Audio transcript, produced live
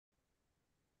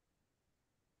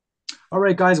All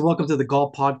right, guys, welcome to the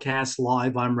Golf Podcast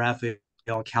Live. I'm Raphael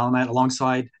Calamat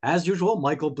alongside, as usual,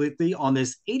 Michael Bleakley. On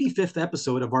this 85th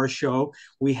episode of our show,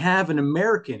 we have an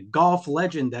American golf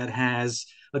legend that has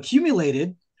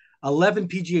accumulated 11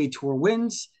 PGA Tour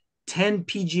wins, 10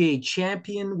 PGA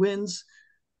Champion wins,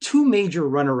 two major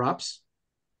runner ups,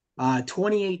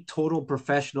 28 total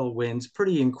professional wins.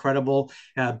 Pretty incredible.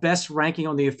 Best ranking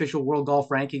on the official World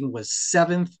Golf Ranking was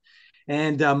seventh.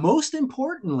 And most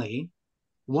importantly,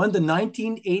 won the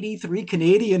 1983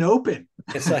 Canadian Open.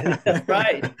 Yes, that's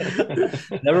right.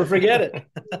 Never forget it.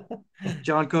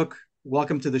 John Cook,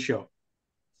 welcome to the show.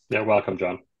 Yeah, welcome,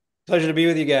 John. Pleasure to be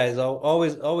with you guys.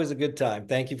 Always a good time.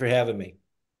 Thank you for having me.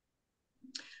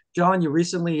 John, you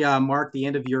recently marked the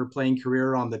end of your playing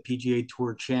career on the PGA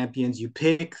Tour Champions. You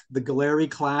picked the Gallery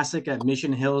Classic at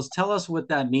Mission Hills. Tell us what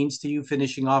that means to you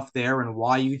finishing off there and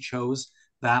why you chose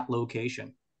that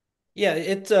location. Yeah,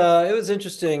 it was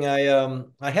interesting. I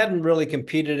hadn't really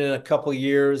competed in a couple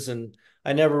years, and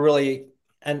I never really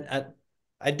and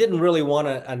I didn't really want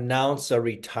to announce a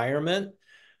retirement.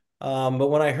 But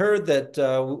when I heard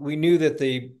that we knew that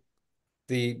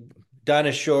the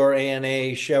Dinosaur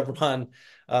ANA Chevron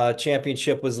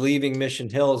championship was leaving Mission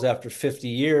Hills after 50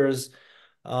 years.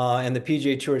 And the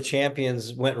PGA Tour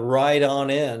champions went right on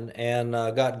in and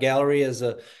got Gallery as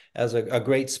a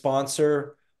great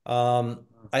sponsor.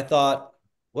 I thought,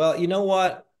 well, you know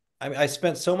what? I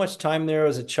spent so much time there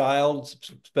as a child,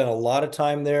 spent a lot of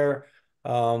time there.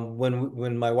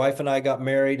 When my wife and I got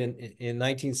married in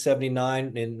 1979,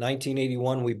 in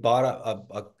 1981, we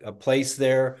bought a place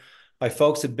there. My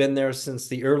folks had been there since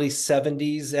the early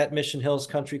 70s at Mission Hills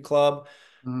Country Club.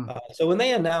 Mm. So when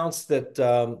they announced that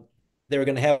they were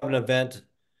going to have an event,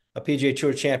 a PGA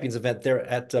Tour Champions event there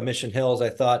at Mission Hills, I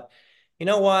thought, you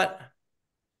know what?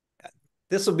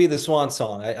 This will be the swan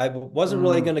song. I wasn't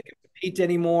really Mm. going to compete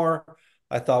anymore.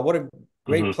 I thought, what a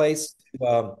great Hmm. place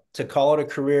to call it a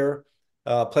career,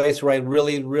 a place where I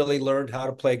really learned how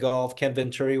to play golf. Ken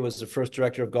Venturi was the first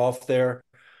director of golf there.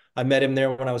 I met him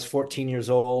there when I was 14 years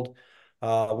old.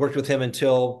 Worked with him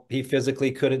until he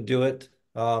physically couldn't do it.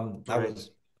 I Right.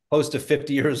 was close to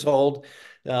 50 years old.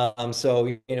 So,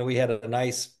 we had a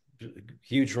nice,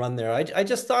 huge run there. I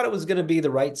just thought it was going to be the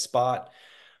right spot.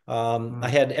 I Mm.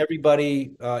 had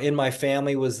everybody in my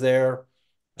family was there.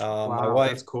 My Wow,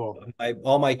 wife, that's cool.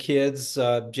 all my kids.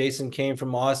 Jason came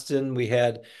from Austin. We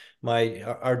had my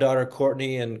our daughter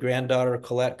Courtney and granddaughter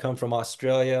Colette come from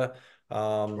Australia.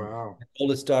 Wow. My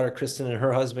oldest daughter Kristen and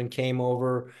her husband came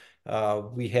over.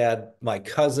 We had my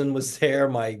cousin was there.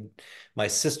 My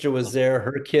sister was there.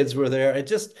 Her kids were there. It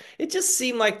just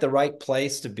seemed like the right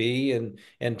place to be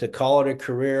and to call it a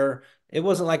career. It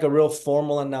wasn't like a real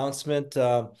formal announcement.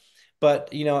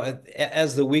 But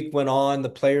as the week went on, the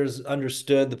players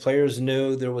understood, the players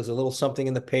knew there was a little something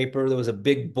in the paper. There was a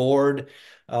big board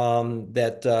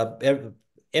that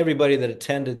everybody that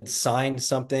attended signed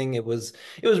something. It was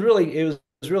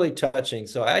really touching.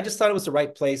 So I just thought it was the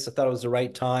right place. I thought it was the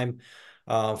right time.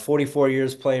 44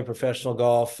 years playing professional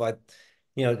golf.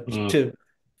 Mm. To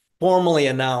formally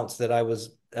announce that I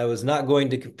was not going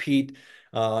to compete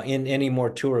in any more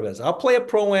tour events. I'll play a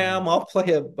pro Mm. am. I'll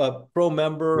play a pro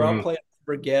member. I'll Hmm. play a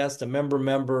member guest, a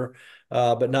member,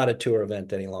 but not a tour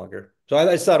event any longer. So I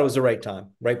just thought it was the right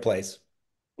time, right place.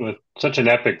 With such an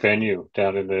epic venue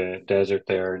down in the desert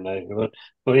there, and about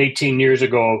 18 years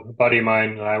ago, a buddy of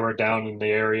mine and I were down in the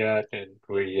area, and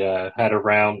we had a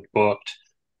round booked,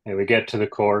 and we get to the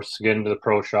course, get into the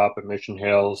pro shop at Mission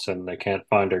Hills, and they can't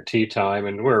find our tee time,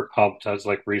 and we're pumped. I was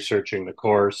like researching the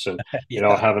course and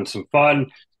Yeah, having some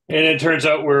fun. And it turns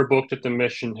out we're booked at the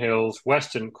Mission Hills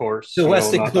Weston course, the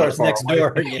Weston not that course far next away.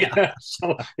 door.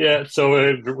 Yeah.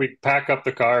 So we pack up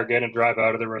the car again and drive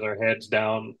out of there with our heads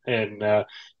down and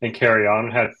carry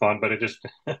on. Had fun, but it just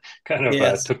kind of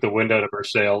Yes. took the wind out of our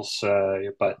sails.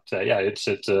 But yeah, it's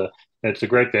a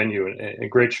great venue and a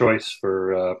great choice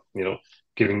for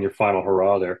giving your final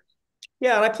hurrah there.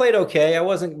 Yeah, and I played okay. I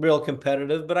wasn't real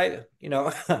competitive, but I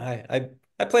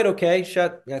played okay.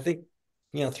 Shot, I think,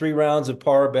 3 rounds of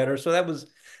par or better. So that was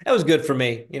good for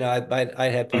me. I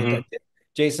had plenty of Hmm. time.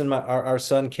 Jason, our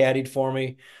son, caddied for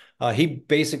me. He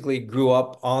basically grew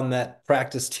up on that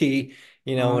practice tee.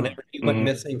 Mm. Whenever he went Hmm.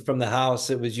 missing from the house,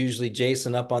 it was usually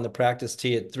Jason up on the practice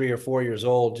tee at 3 or 4 years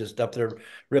old, just up there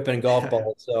ripping golf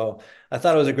balls. So I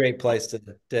thought it was a great place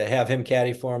to have him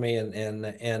caddy for me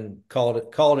and call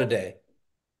it a day.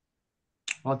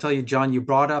 I'll tell you, John, you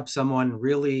brought up someone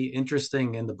really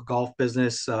interesting in the golf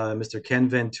business, Mr. Ken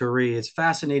Venturi. It's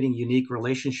fascinating, unique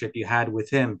relationship you had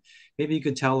with him. Maybe you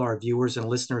could tell our viewers and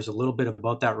listeners a little bit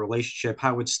about that relationship,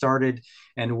 how it started,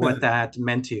 and what that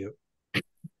meant to you.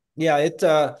 Yeah,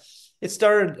 It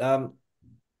started.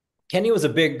 Kenny was a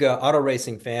big auto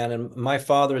racing fan, and my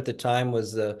father at the time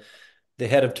was the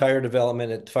head of tire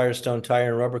development at Firestone Tire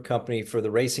and Rubber Company for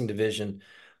the racing division.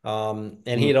 And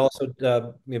he Mm. had also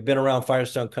been around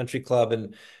Firestone Country Club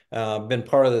and been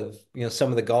part of the some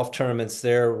of the golf tournaments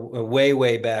there way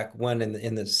way back when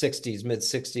in the 60s, mid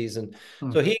 60s. And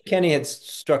so Mm. he and Kenny had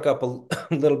struck up a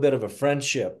little bit of a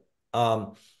friendship.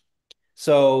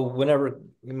 So whenever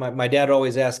my dad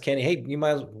always asked Kenny, "Hey,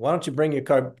 why don't you bring your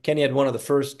car?" Kenny had one of the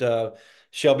first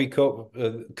Shelby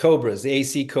Cobras, the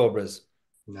AC Cobras.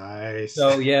 Nice.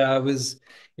 So yeah, it was,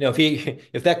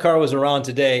 if that car was around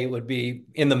today, it would be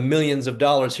in the millions of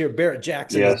dollars. Here, Barrett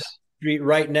Jackson is down Yes, the street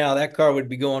right now. That car would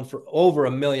be going for over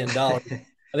 $1 million.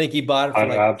 I think he bought it for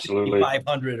like absolutely.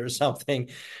 500 or something.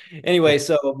 Anyway,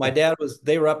 so my dad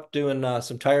they were up doing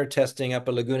some tire testing up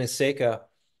at Laguna Seca,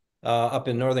 up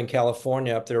in Northern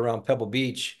California, up there around Pebble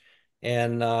Beach.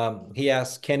 And he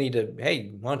asked Kenny to, hey,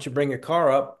 why don't you bring your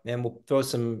car up and we'll throw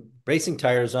some racing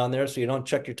tires on there so you don't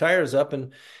chuck your tires up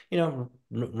and,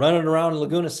 run it around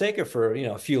Laguna Seca for,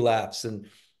 a few laps. And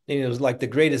it was like the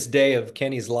greatest day of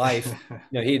Kenny's life.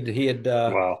 He had,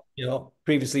 Wow.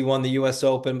 previously won the US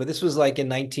Open, but this was like in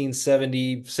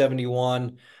 1970,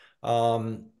 71.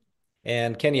 Um,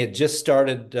 and Kenny had just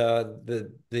started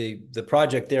the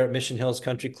project there at Mission Hills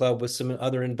Country Club with some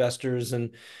other investors,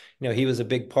 and he was a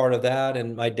big part of that.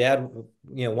 And my dad,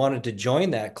 wanted to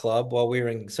join that club while we were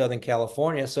in Southern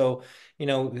California, so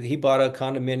he bought a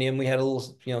condominium. We had a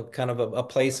little, kind of a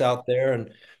place out there,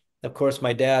 and of course,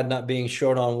 my dad not being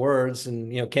short on words,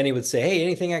 and Kenny would say, "Hey,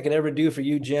 anything I could ever do for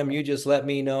you, Jim, you just let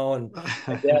me know." And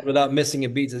my dad, without missing a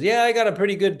beat, says, "Yeah, I got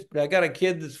a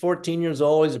kid that's 14 years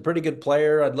old. He's a pretty good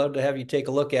player. I'd love to have you take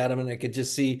a look at him." And I could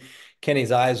just see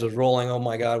Kenny's eyes was rolling. Oh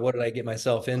my God, what did I get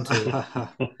myself into?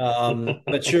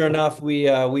 But sure enough,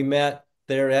 we met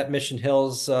there at Mission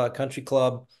Hills Country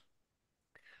Club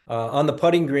on the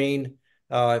putting green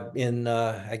in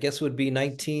I guess it would be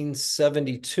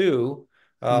 1972.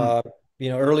 Mm.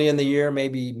 Early in the year,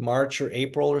 maybe March or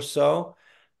April or so.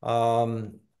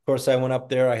 Of course, I went up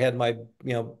there. I had my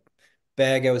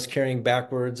bag I was carrying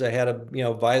backwards. I had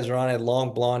a visor on. I had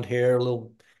long blonde hair,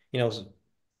 little you know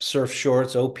surf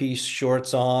shorts, OP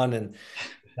shorts on, and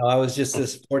I was just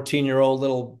this 14-year-old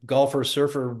little golfer,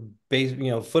 surfer, base,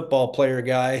 football player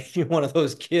guy, one of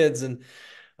those kids. And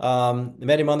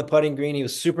met him on the putting green. He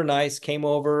was super nice, came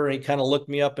over, he kind of looked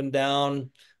me up and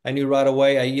down. I knew right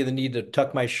away I either need to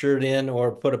tuck my shirt in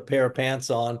or put a pair of pants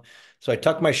on. So I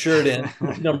tucked my shirt in,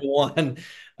 number one.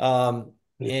 And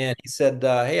he said,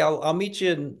 "Hey, I'll meet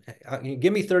you.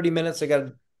 Give me 30 minutes. I got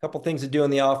a couple things to do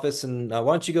in the office. And why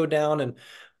don't you go down and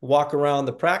walk around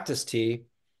the practice tee?"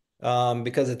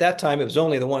 Because at that time it was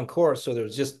only the one course. So there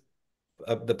was just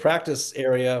the practice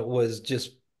area was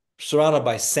just surrounded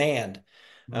by sand,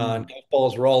 and Mm. golf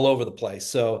balls were all over the place.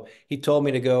 So he told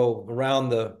me to go around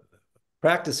the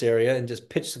practice area and just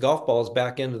pitch the golf balls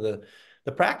back into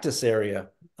the practice area.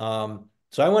 So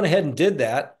I went ahead and did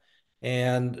that.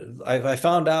 And I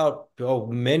found out,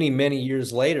 many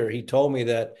years later, he told me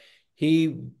that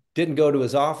he didn't go to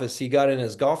his office. He got in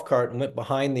his golf cart and went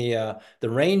behind the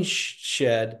range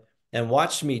shed and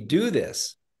watched me do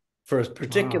this for a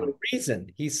particular Wow.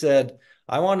 reason. He said,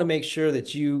 "I want to make sure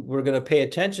that you were going to pay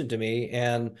attention to me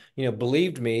and,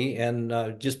 believed me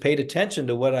and just paid attention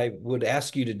to what I would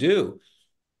ask you to do."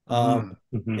 Um,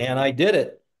 Mm. Mhm. and I did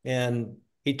it. And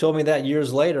he told me that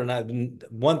years later. And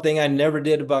one thing I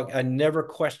never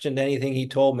questioned anything he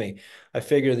told me. I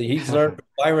figured that he's learned from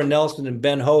Byron Nelson and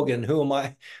Ben Hogan. Who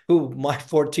my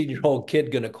 14-year-old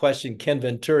kid going to question Ken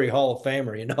Venturi, Hall of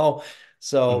Famer?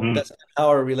 So Mhm. that's how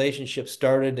our relationship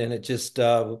started. And it just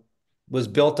was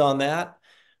built on that.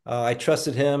 I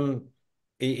trusted him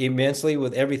immensely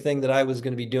with everything that I was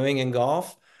going to be doing in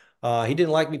golf. He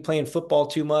didn't like me playing football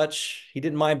too much. He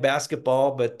didn't mind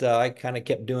basketball, but I kind of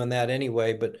kept doing that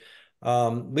anyway. But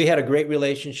we had a great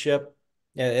relationship.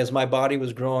 As my body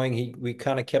was growing, we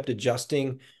kind of kept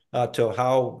adjusting to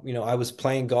how I was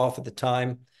playing golf at the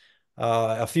time.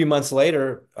 A few months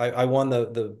later, I won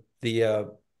the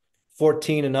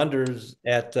 14 and unders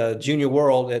at Junior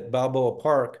World at Balboa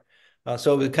Park.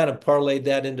 So we kind of parlayed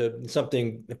that into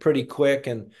something pretty quick,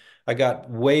 and I got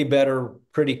way better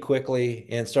pretty quickly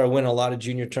and started winning a lot of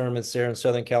junior tournaments there in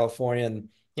Southern California, and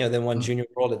then won Mm. Junior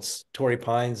World at Torrey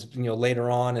Pines,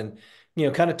 later on, and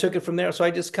kind of took it from there. So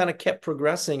I just kind of kept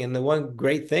progressing, and the one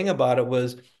great thing about it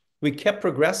was we kept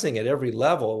progressing at every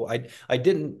level. I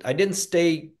didn't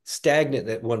stay stagnant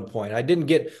at one point. I didn't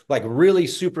get like really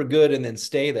super good and then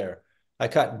stay there. I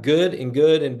got good and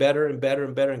good and better and better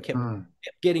and better and kept Mm.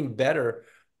 getting better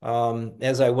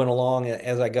as I went along,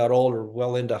 as I got older,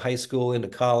 well into high school, into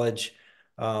college.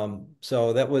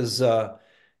 So that was,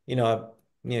 you know,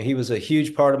 he was a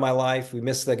huge part of my life. We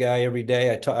miss the guy every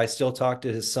day. I still talk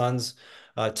to his sons,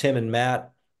 Tim and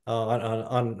Matt, on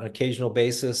an occasional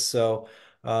basis. So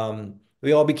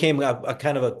we all became a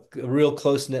kind of a real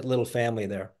close-knit little family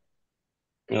there.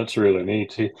 That's really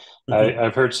neat. Mhm.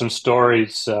 I've heard some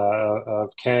stories of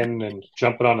Ken and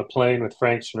jumping on a plane with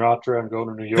Frank Sinatra and going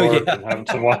to New Oh York yeah. and having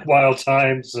some wild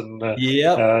times and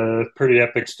Yep. pretty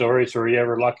epic stories. Were you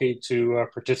ever lucky to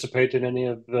participate in any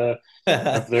of their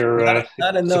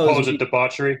Not in those. supposed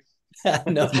debauchery?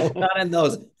 No, not in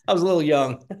those. I was a little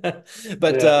young,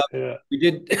 but Yeah, yeah. we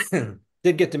did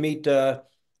did get to meet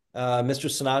Mr.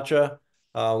 Sinatra.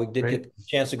 We did Right. get a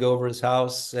chance to go over his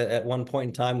house at one point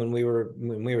in time when we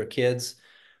were kids,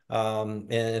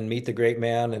 and meet the great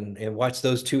man and watch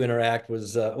those two interact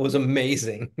was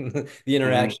amazing. The Hmm.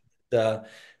 interaction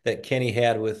that Kenny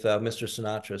had with Mr.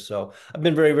 Sinatra. So I've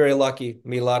been very, very lucky.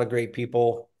 Meet a lot of great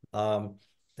people.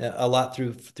 A lot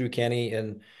through Kenny,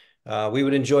 and we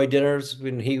would enjoy dinners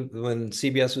when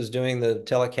CBS was doing the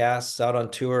telecasts out on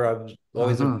tour. I was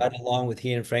always Hmm. invited along with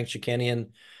he and Frank Chikanian.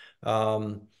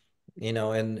 Um,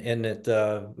 and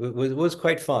it was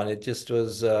quite fun. It just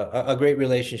was a great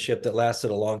relationship that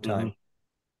lasted a long Hmm. time.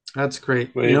 That's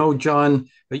great. Wait. John,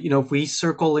 if we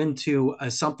circle into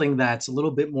something that's a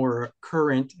little bit more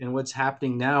current in what's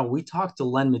happening now, we talked to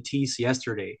Len Matisse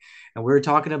yesterday, and we were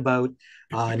talking about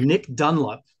Nick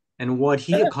Dunlap and what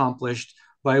he accomplished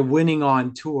by winning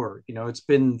on tour. It's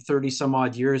been 30 some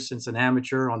odd years since an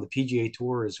amateur on the PGA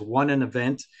Tour has won an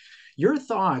event. Your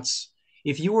thoughts,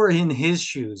 if you were in his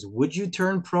shoes, would you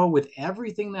turn pro with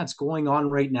everything that's going on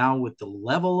right now with the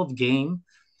level of game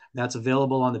that's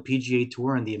available on the PGA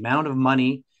Tour and the amount of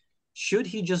money? Should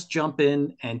he just jump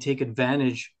in and take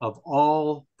advantage of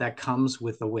all that comes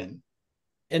with a win?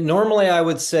 And normally I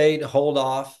would say to hold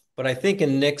off, but I think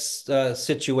in Nick's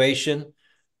situation,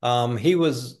 he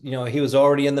was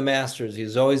already in the Masters. He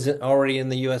was already in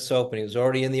the U.S. Open. He was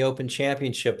already in the Open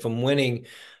Championship from winning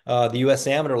the U.S.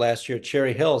 Amateur last year at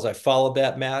Cherry Hills. I followed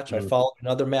that match. I Mm. followed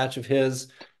another match of his.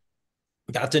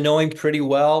 Got to know him pretty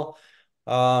well.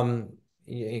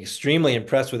 Extremely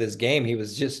impressed with his game. He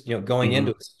was just, going Hmm.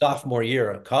 into his sophomore year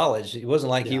of college. It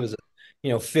wasn't like he Yeah. was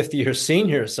a, fifth year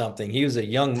senior or something. He was a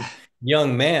young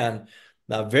man.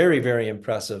 Very, very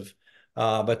impressive.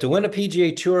 But to win a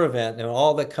PGA Tour event and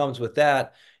all that comes with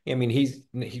that, I mean, he's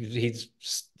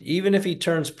even if he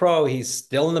turns pro, he's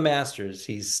still in the Masters.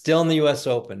 He's still in the U.S.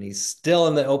 Open. He's still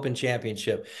in the Open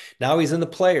Championship. Now he's in the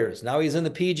Players. Now he's in the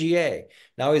PGA.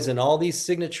 Now he's in all these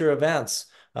signature events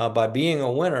by being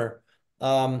a winner.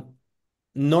 Um,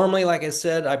 Normally, like I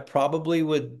said, I probably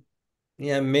would,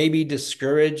 maybe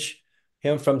discourage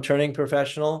him from turning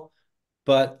professional.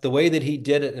 But the way that he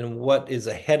did it and what is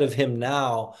ahead of him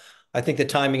now, I think the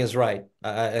timing is right.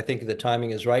 I think the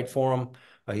timing is right for him.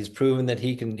 He's proven that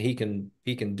he can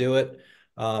do it.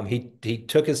 He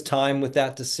took his time with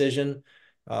that decision.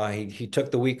 He took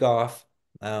the week off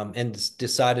and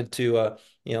decided to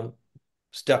you know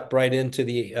step right into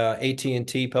the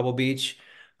AT&T Pebble Beach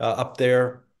up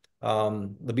there.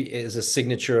 Is a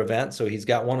signature event, so he's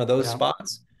got one of those Yeah.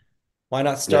 spots. Why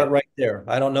not Yeah, start right there?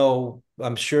 I don't know.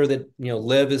 I'm sure that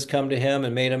Liv has come to him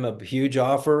and made him a huge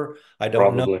offer. I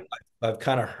don't know. probably. I've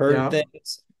kind of heard Yeah.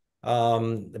 things,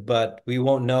 but we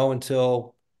won't know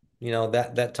until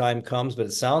that time comes. But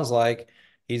it sounds like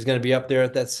he's going to be up there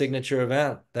at that signature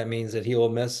event. That means that he will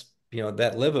miss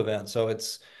that live event. So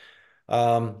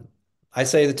um, I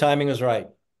say the timing was right.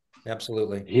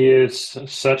 Absolutely. He is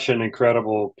such an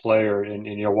incredible player, and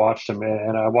you watched him,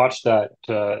 and I watched that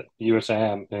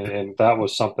USAM, and that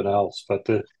was something else. But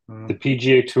the Mm.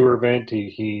 PGA Tour event,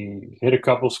 he hit a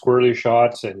couple squirrely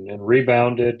shots and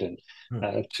rebounded, and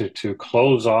Hmm. to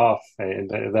close off and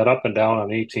that up and down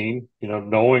on 18,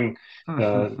 knowing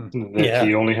that he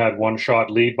Yeah. only had one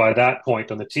shot lead by that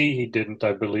point on the tee, he didn't,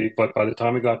 I believe, but by the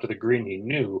time he got to the green, he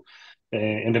knew.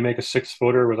 And to make a 6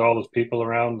 footer with all those people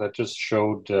around, that just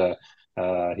showed.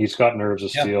 He's got nerves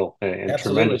of Yeah. steel and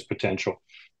Absolutely. tremendous potential.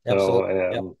 So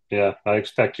Absolutely. Yeah. yeah, I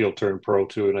expect he'll turn pro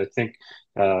too. And I think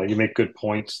you make good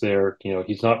points there.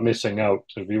 He's not missing out.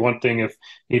 It'd be one thing if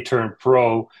he turned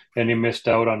pro and he missed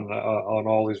out on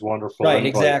all these wonderful Right.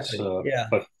 invites. Exactly. Yeah.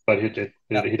 But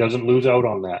Yeah. he doesn't lose out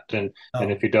on that. And if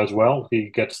No. he does well, he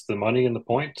gets the money and the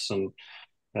points, and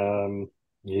um,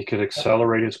 he could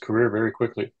accelerate his career very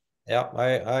quickly. Yeah,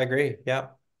 I agree. Yeah,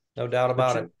 no doubt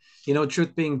But about it.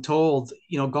 truth being told,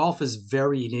 golf is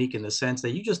very unique in the sense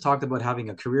that you just talked about having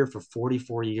a career for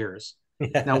 44 years.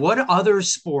 Now, what other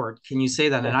sport can you say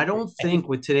that? And I don't think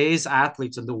with today's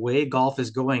athletes and the way golf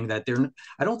is going that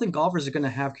I don't think golfers are going to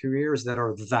have careers that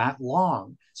are that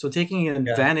long. So taking Yeah.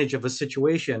 advantage of a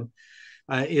situation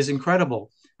is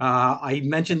incredible. I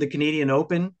mentioned the Canadian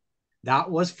Open. That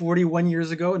was 41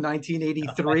 years ago,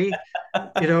 1983,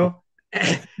 you know.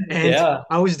 And Yeah.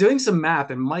 I was doing some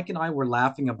math, and Mike and I were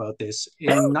laughing about this.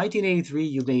 In 1983,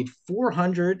 you made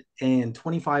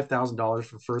 $425,000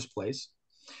 for first place.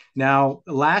 Now,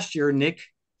 last year, Nick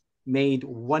made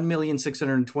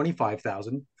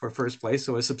 1,625,000 for first place,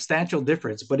 so a substantial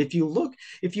difference. But if you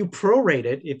prorate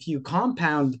it, if you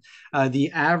compound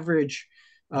the average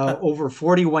over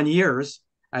 41 years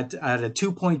at a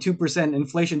 2.2%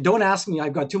 inflation, don't ask me.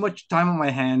 I've got too much time on my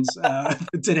hands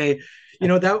today.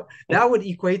 That would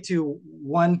equate to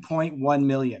 1.1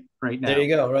 million right There you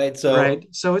now, go. Right. So right?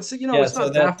 So it's yeah, it's so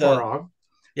not that that far off,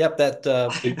 yep, yeah,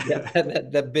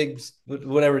 that big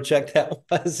whatever check that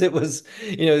was, it was,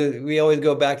 we always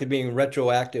go back to being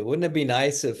retroactive. Wouldn't it be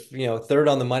nice if, third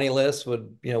on the money list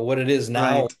would, what it is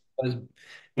now right? was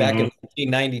back in Hmm.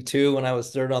 1992 when I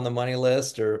was third on the money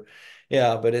list or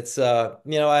yeah, but it's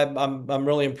I'm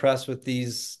really impressed with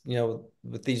these,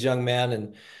 with these young men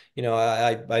and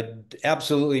I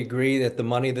absolutely agree that the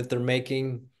money that they're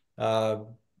making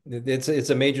it's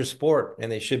a major sport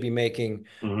and they should be making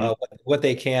Hmm. what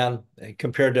they can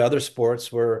compared to other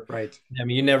sports where Right, I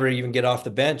mean you never even get off the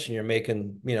bench and you're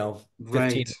making 15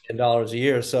 right. million dollars a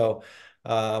year. So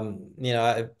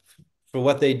for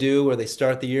what they do where they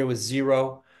start the year with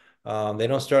zero, they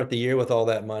don't start the year with all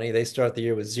that money. They start the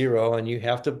year with zero, and you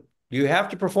have to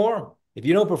perform. If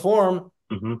you don't perform,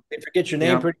 Hmm. they forget your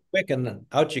name Yeah, pretty quick, and then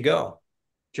out you go.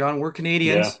 John, we're Yeah.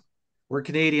 Canadians. We're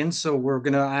Canadians, so we're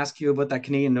going to ask you about that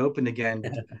Canadian Open again.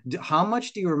 How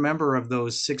much do you remember of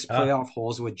those six Ah, playoff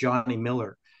holes with Johnny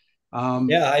Miller?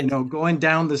 yeah, Going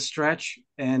down the stretch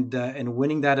and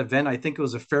winning that event. I think it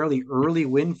was a fairly early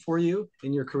win for you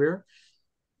in your career.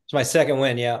 it's my second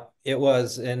win. Yeah, it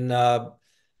was. And the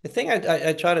thing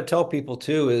I try to tell people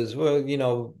too is,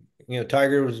 well,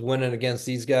 Tiger was winning against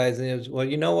these guys, and it was, well,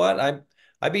 you know what?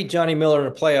 I beat Johnny Miller in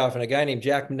a playoff, and a guy named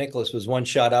Jack Nicklaus was one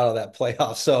shot out of that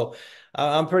playoff. So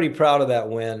I'm pretty proud of that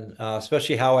win,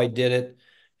 especially how I did it,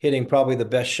 hitting probably the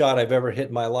best shot I've ever hit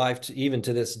in my life, even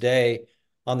to this day,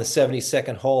 on the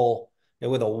 72nd hole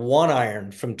with a one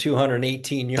iron from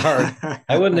 218 yards.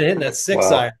 I wouldn't have hit that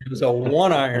six Wow. iron. It was a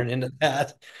one iron into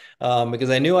that because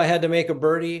I knew I had to make a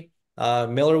birdie.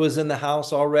 Miller was in the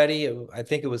house already. I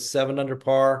think it was seven under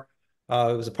par.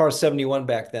 It was a par 71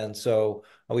 back then. So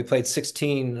we played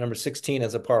 16, number 16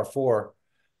 as a par four.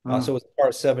 So it Mm, was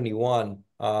par 71.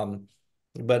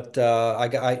 But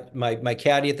my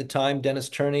caddy at the time, Dennis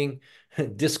Turning,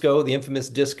 Disco, the infamous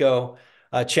Disco,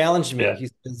 challenged me. Yeah. He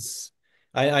says,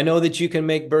 I know that you can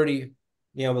make birdie,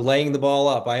 laying the ball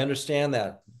up. I understand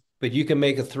that, but you can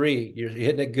make a three. You're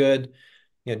hitting it good.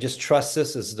 Just trust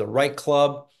this. This is the right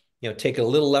club. Take it a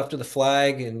little left of the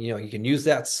flag, and you can use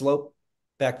that slope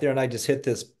back there. And I just hit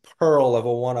this pearl of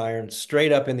a one iron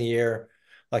straight up in the air,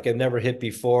 like I've never hit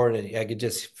before, and I could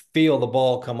just feel the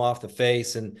ball come off the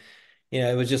face. And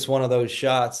it was just one of those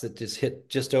shots that just hit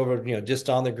just over, just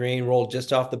on the green, rolled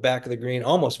just off the back of the green,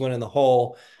 almost went in the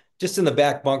hole, just in the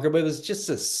back bunker. But it was just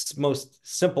the most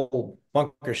simple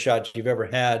bunker shot you've ever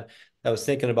had. I was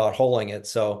thinking about holing it.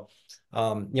 So,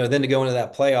 then to go into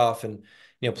that playoff and,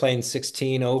 playing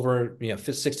 16 over,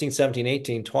 16, 17,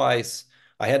 18 twice,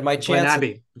 I had my Glen chance.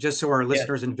 Abbey, just so our Yeah.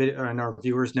 listeners and our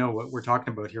viewers know what we're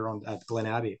talking about here on at Glen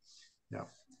Abbey. Yeah.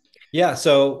 Yeah,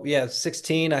 so yeah,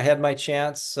 16, I had my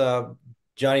chance.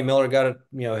 Johnny Miller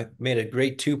made a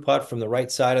great two putt from the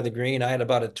right side of the green. I had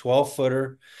about a 12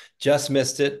 footer, just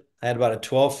missed it. I had about a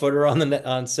 12 footer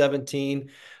on 17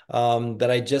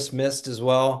 that I just missed as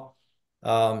well.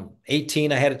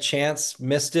 18, I had a chance,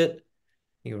 missed it.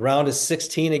 Round is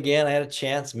 16 again. I had a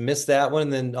chance, missed that one.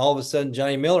 And then all of a sudden,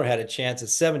 Johnny Miller had a chance at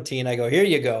 17. I go, here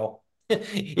you go. Oh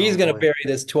He's going to boy. bury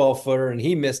this 12 footer, and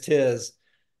he missed his.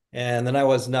 And then I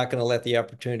was not going to let the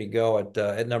opportunity go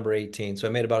at number 18. So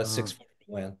I made about a Mm. 6 foot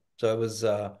win. So it was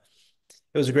a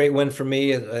great win for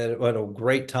me at a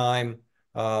great time.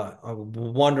 A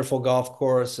wonderful golf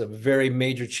course, a very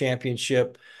major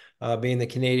championship. Being the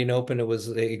Canadian Open,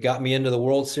 it got me into the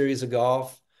World Series of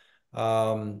golf.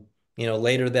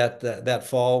 Later that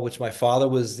fall, which my father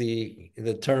was the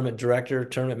tournament director,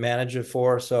 tournament manager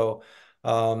for. So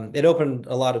it opened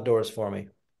a lot of doors for me.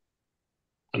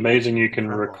 Amazing you can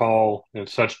Incredible. recall in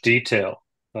such detail,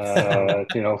 with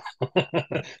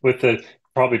the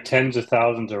probably tens of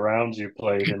thousands of rounds you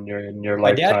played in your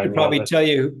My dad lifetime. could probably tell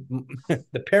you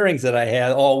the pairings that I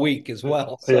had all week as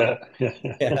well. Yeah, So yeah.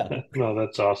 yeah, No,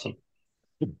 that's awesome.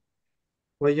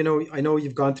 Well, I know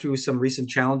you've gone through some recent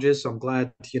challenges, so I'm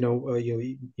glad,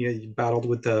 you battled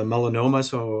with the melanoma.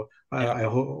 So Yeah.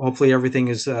 hopefully everything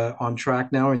is on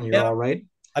track now and you're Yeah. all right.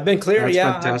 I've been clear. That's Yeah.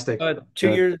 I've fantastic.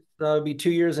 2 years, it'll be 2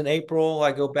 years in April.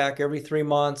 I go back every 3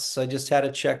 months. I just had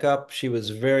a checkup. She was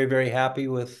very, very happy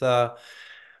with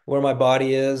where my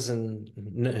body is, and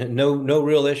no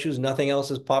real issues. Nothing else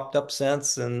has popped up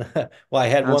since. And well, I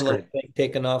had That's one little great. thing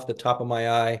taken off the top of my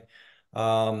eye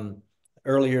um,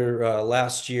 earlier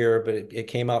last year, but it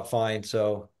came out fine.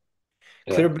 So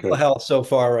Yeah, clear bill of good. health so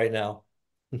far right now.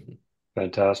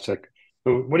 Fantastic.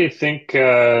 What do you think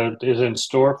is in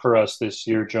store for us this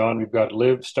year, John? We've got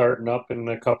Live starting up in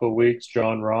a couple of weeks.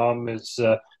 John Rahm is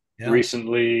Yeah.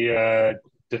 recently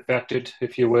defected,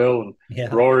 if you will, and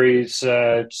Yeah. Rory's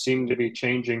seemed to be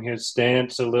changing his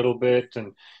stance a little bit.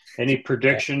 And any Yeah.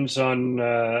 predictions on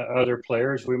other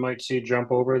players we might see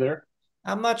jump over there?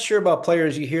 I'm not sure about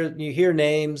players. You hear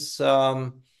names.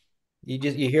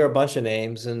 You hear a bunch of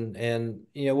names, and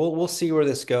we'll see where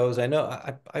this goes. I know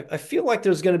I feel like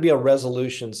there's going to be a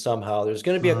resolution somehow. There's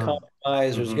going to be a Mm,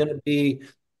 compromise. There's Hmm. going to be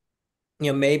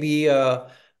maybe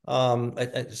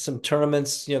some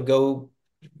tournaments go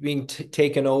being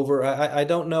taken over. I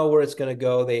don't know where it's going to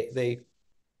go.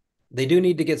 They do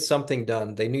need to get something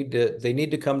done. They need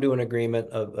to come to an agreement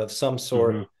of some Hmm.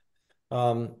 sort.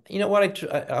 You know what?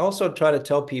 I also try to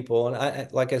tell people,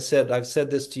 and like I said, I've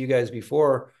said this to you guys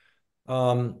before.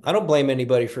 I don't blame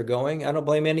anybody for going. I don't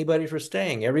blame anybody for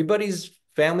staying. Everybody's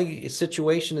family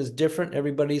situation is different.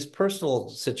 Everybody's personal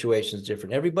situation is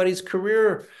different. Everybody's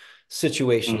career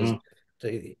situation is Hmm.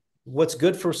 different. What's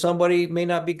good for somebody may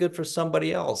not be good for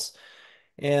somebody else.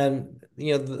 And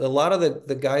a lot of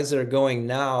the guys that are going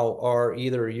now are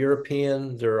either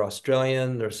European, they're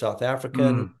Australian, they're South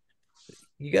African. mm,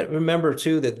 You got to remember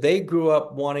too that they grew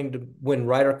up wanting to win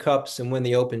Ryder Cups and win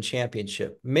the Open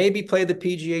Championship. Maybe play the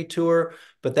PGA Tour,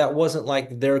 but that wasn't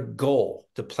like their goal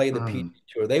to play the mm, PGA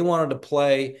Tour. They wanted to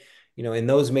play, in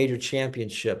those major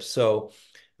championships. So,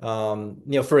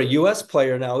 for a U.S.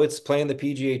 player now, it's playing the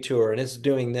PGA Tour and it's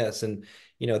doing this, and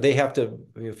they have to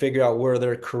figure out where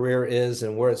their career is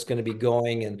and where it's going to be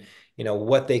going, and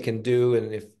what they can do,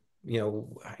 and if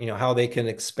how they can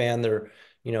expand their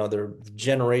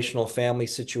generational family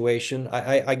situation.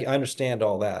 I understand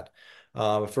all that.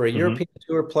 For a Hmm. European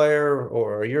tour player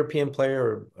or a European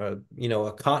player or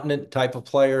a continent type of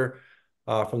player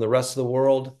from the rest of the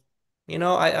world,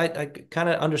 I kind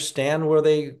of understand where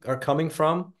they are coming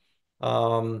from.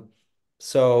 Um,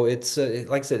 so it's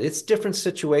like I said, it's different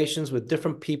situations with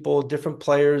different people, different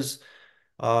players.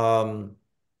 Um,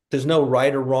 there's no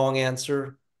right or wrong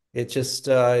answer. It just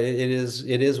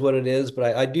it is what it is.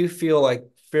 But I do feel like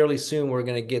fairly soon we're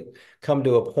going to come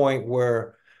to a point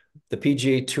where the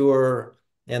PGA Tour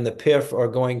and the PIF are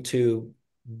going to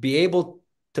be able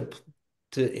to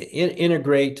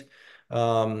integrate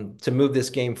to move this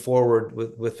game forward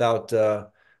without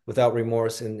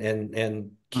remorse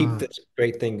and keep mm. this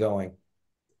great thing going.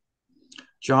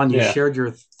 John, you Yeah. shared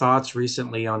your thoughts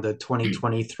recently on the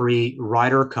 2023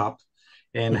 Ryder Cup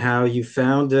and how you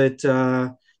found it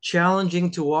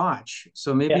challenging to watch.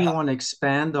 So maybe you Yeah, want to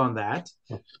expand on that.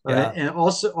 yeah. And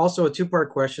also a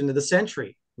two-part question to the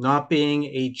century not being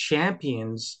a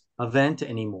champions event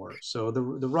anymore. So the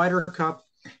Ryder Cup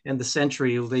and the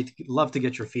century, they'd love to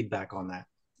get your feedback on that.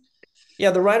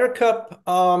 Yeah, the Ryder Cup,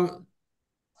 pardon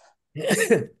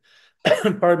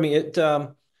me, it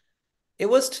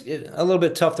was a little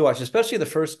bit tough to watch, especially the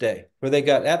first day where they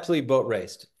got absolutely boat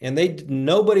raced, and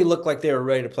nobody looked like they were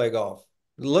ready to play golf.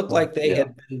 It looked Mm, like they Yeah.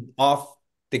 had been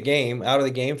out of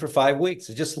the game for 5 weeks.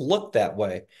 It just looked that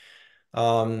way.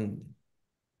 Um,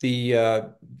 the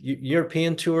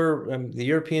European tour, the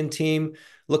European team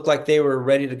looked like they were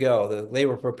ready to go. They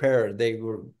were prepared. They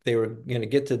were going to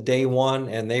get to day one,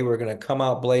 and they were going to come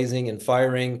out blazing and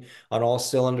firing on all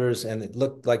cylinders. And it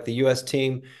looked like the U.S.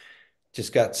 team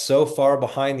just got so far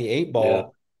behind the eight Yeah.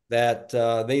 ball that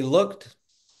they looked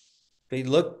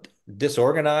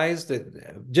disorganized.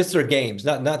 Just their games,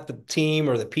 not the team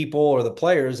or the people or the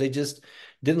players. They just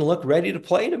didn't look ready to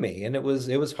play to me, and it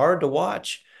was hard to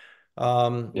watch.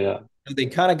 Um, Yeah. they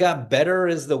kind of got better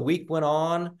as the week went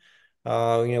on.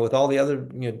 With all the other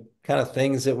kind of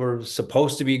things that were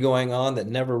supposed to be going on that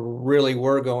never really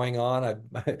were going on.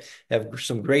 I have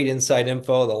some great inside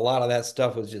info that a lot of that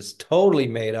stuff was just totally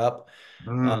made up.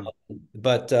 Uh, mm.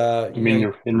 but I mean,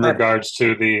 you in have, regards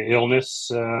to the illness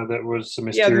that was yeah,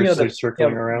 mysteriously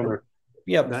circling around, or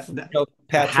yeah, That, that the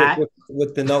Patrick hat.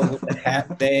 with the note with the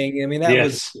hat thing. I mean, that was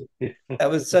yes, that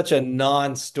was such a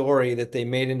non-story that they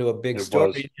made into a big it story.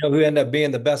 was. Who ended up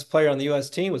being the best player on the U.S.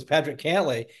 team was Patrick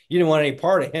Cantlay. You didn't want any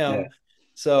part of Yeah. him.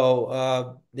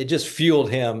 So it just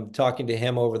fueled him talking to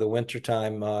him over the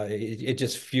wintertime. It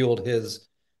just fueled his.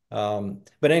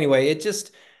 But anyway,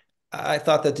 I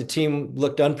thought that the team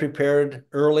looked unprepared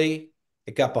early.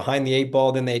 It got behind the eight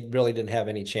ball. Then they really didn't have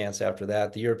any chance after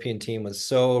that. The European team was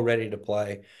so ready to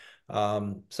play.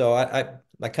 So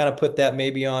I kind of put that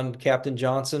maybe on Captain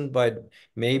Johnson, but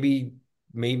maybe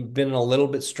maybe been a little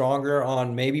bit stronger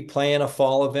on maybe playing a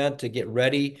fall event to get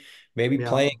ready, maybe Yeah,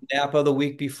 playing Napa the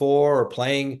week before or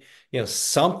playing,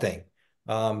 something.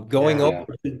 Going yeah. Yeah.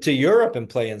 over to Europe and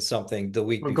playing something the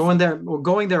week before.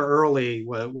 Going there early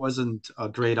wasn't a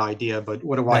great idea, but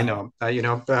what do I No,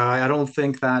 know? I don't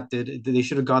think that they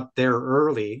should have got there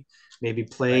early, maybe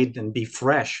right. played and be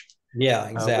fresh Yeah,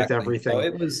 with exactly. So everything.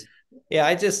 it was, yeah,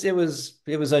 it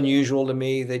was unusual to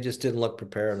me. They just didn't look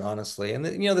prepared, honestly. And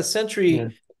the Yeah.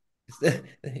 Century,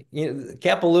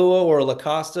 Kapalua or La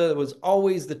Costa was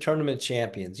always the tournament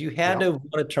champions. You had Yeah. to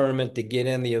win a tournament to get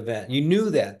in the event. You knew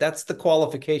that. That's the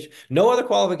qualification. No other Hmm.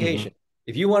 qualification.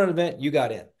 If you won an event, you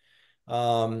got in.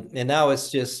 And now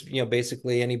it's just,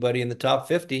 basically anybody in the top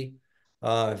 50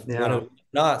 win Yeah. it or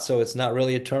not. So it's not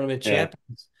really a tournament Yeah.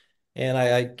 champions. And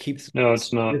I keep No, it's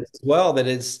saying not. this as well that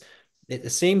it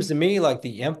seems to me like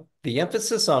the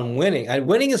emphasis on winning.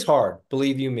 Winning is hard,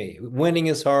 believe you me. Winning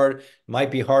is hard.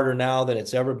 Might be harder now than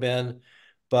it's ever been,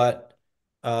 but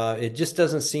it just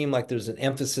doesn't seem like there's an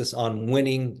emphasis on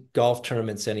winning golf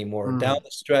tournaments anymore. Down Mm,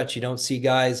 the stretch, you don't see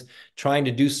guys trying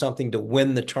to do something to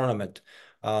win the tournament.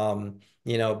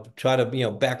 Try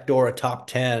to, backdoor a top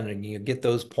 10 and you get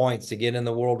those points to get in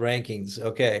the world rankings.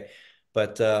 Okay.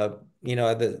 But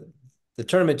the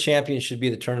tournament champions should be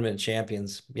the tournament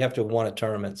champions. You have to have won a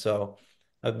tournament. So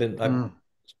I've mm,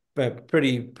 been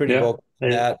pretty Yeah. vocal on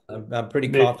that. I'm pretty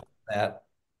It, confident in that.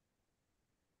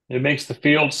 it makes the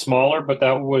field smaller, but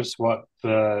that was what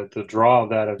the draw of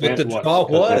that What event the was draw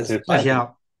because was. Right. yeah.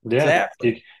 yeah,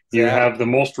 Exactly. you Exactly. have the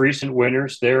most recent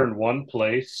winners there in one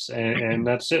place, and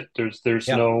that's it. There's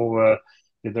Yeah. no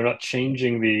they're not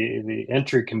changing the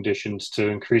entry conditions to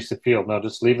increase the field. Now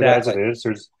just leave it as it Exactly. is.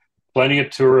 There's plenty of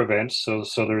tour events,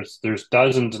 so there's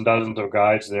dozens and dozens of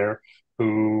guys there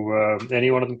who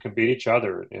any one of them can beat each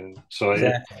other, and so it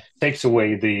Exactly. takes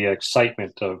away the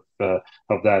excitement of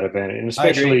that event, and I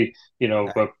agree. especially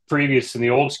but previous in the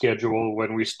old schedule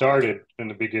when we started in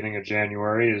the beginning of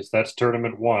January is that's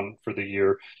tournament one for the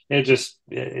year.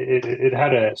 It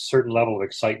had a certain level of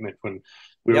excitement when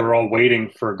we were Yep. all waiting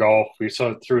for golf. We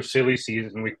saw it through silly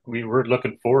season. We were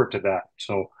looking forward to that.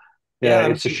 So yeah, Yeah. I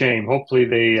it's a mean, shame. Hopefully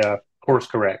they course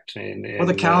correct and Well, the and,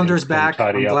 uh, and calendar's and back.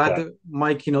 tidy I'm up glad that. that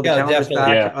Mike, the yeah, calendar's definitely.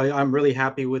 back. Yeah, I'm really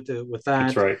happy with that's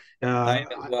that. right. I am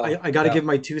as well. I got to Yeah. give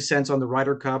my 2 cents on the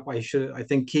Ryder Cup. I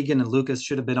think Keegan and Lucas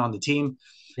should have been on the team,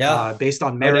 Yeah. based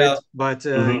on No merit. doubt. But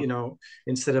Hmm.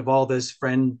 instead of all this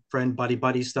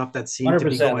buddy stuff that seemed to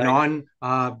be 100%. going I agree.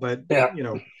 on. But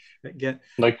Yeah, again,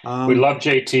 like we um, love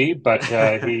JT, but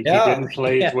he Yeah. didn't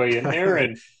play his Yeah. way in there,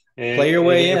 and Play your and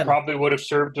way it in. probably would have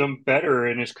served him better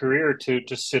in his career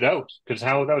to sit out because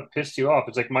how that would piss you off.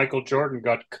 It's like Michael Jordan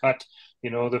got cut,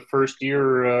 the first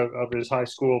year of his high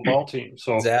school ball team,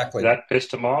 so Exactly. that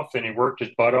pissed him off, and he worked his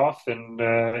butt off, and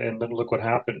then look what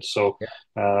happened. So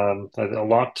Yeah. a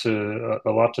lot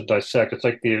to dissect. It's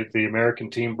like the American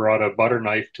team brought a butter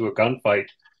knife to a gunfight,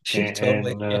 and,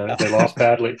 Totally. and Yeah. they lost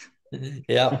badly.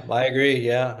 Yeah, I agree.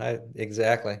 Yeah,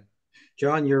 exactly.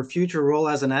 John, your future role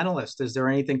as an analyst, is there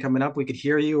anything coming up we could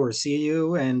hear you or see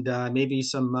you, and maybe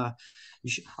some?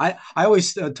 I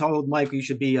always told Mike you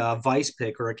should be a vice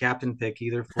pick or a captain pick,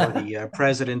 either for the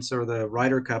presidents or the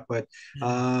Ryder Cup. But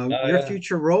Oh your yeah.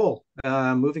 future role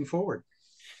moving forward.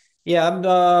 Yeah,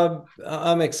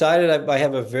 I'm excited. I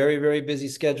have a very, very busy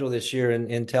schedule this year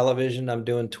in television. I'm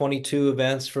doing 22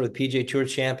 events for the PGA Tour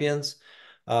Champions.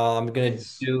 I'm going to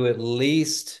Nice. do at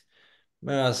least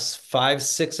 5,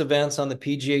 6 events on the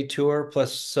PGA Tour,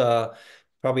 plus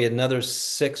probably another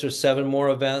 6 or 7 more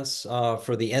events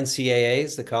for the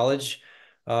NCAAs, the college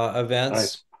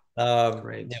events. Nice.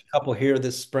 Great. A couple here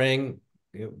this spring,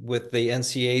 with the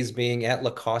NCAAs being at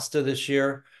La Costa this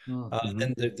year. Hmm.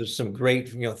 And there's some great,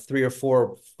 3 or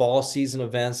 4 fall season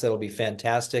events that'll be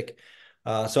fantastic.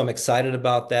 So I'm excited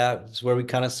about that. It's where we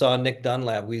kind of saw Nick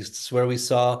Dunlap. It's where we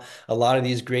saw a lot of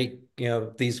these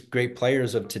great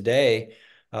players of today.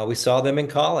 We saw them in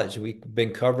college. We've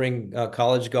been covering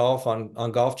college golf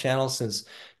on Golf Channel since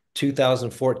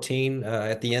 2014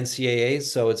 at the NCAAs.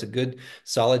 So it's a good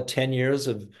solid 10 years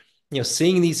of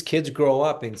seeing these kids grow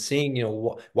up and seeing,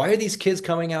 why are these kids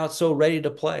coming out so ready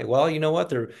to play? Well, you know what?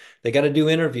 They got to do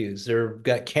interviews. They've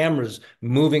got cameras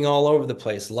moving all over the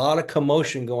place. A lot of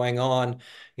commotion going on,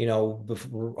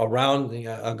 around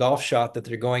a golf shot that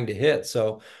they're going to hit.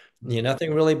 So,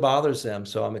 nothing really bothers them.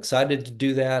 So I'm excited to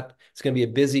do that. It's going to be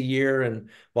a busy year, and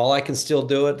while I can still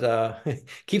do it,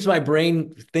 keeps my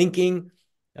brain thinking.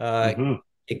 Uh, Hmm.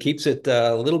 it keeps it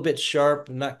a little bit sharp,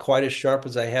 not quite as sharp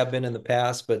as I have been in the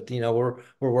past, but we're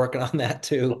working on that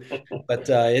too. But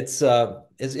it's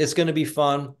going to be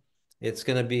fun. It's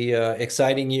going to be an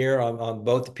exciting year on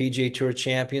both the PGA Tour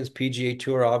champions. PGA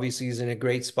Tour obviously is in a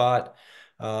great spot,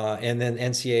 and then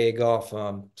NCAA golf.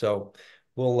 So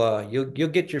you'll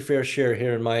get your fair share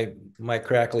here in my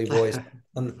crackly voice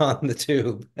on the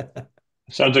tube.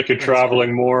 Sounds like you're That's great.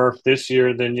 traveling more this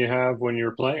year than you have when you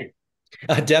were playing.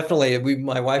 Definitely.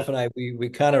 My wife and I, we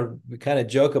kind of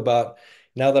joke about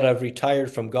now that I've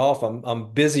retired from golf,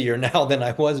 I'm busier now than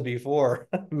I was before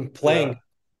Yeah. playing.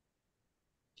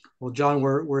 Well, John,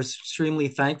 we're extremely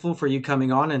thankful for you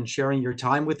coming on and sharing your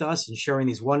time with us and sharing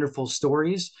these wonderful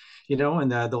stories.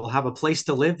 And they'll have a place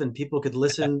to live, and people could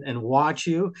listen and watch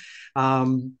you.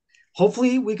 Um,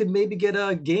 Hopefully, we could maybe get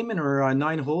a game in our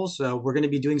 9 holes. We're going to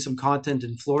be doing some content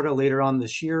in Florida later on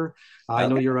this year. I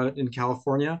know Okay. you're out in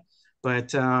California,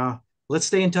 but let's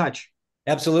stay in touch.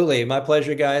 Absolutely. My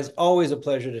pleasure, guys. Always a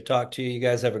pleasure to talk to you. You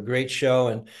guys have a great show,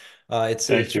 and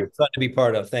Thank it's you. fun to be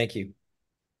part of. Thank you.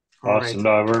 All right. Awesome.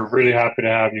 No, we're really happy to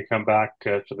have you come back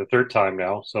for the third time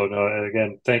now. So, no,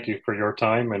 again, thank you for your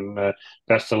time and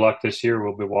best of luck this year.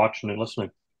 We'll be watching and listening.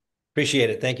 Appreciate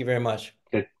it. Thank you very much.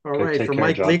 Okay, All okay, right. take For care,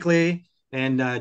 Mike John. Bleakley and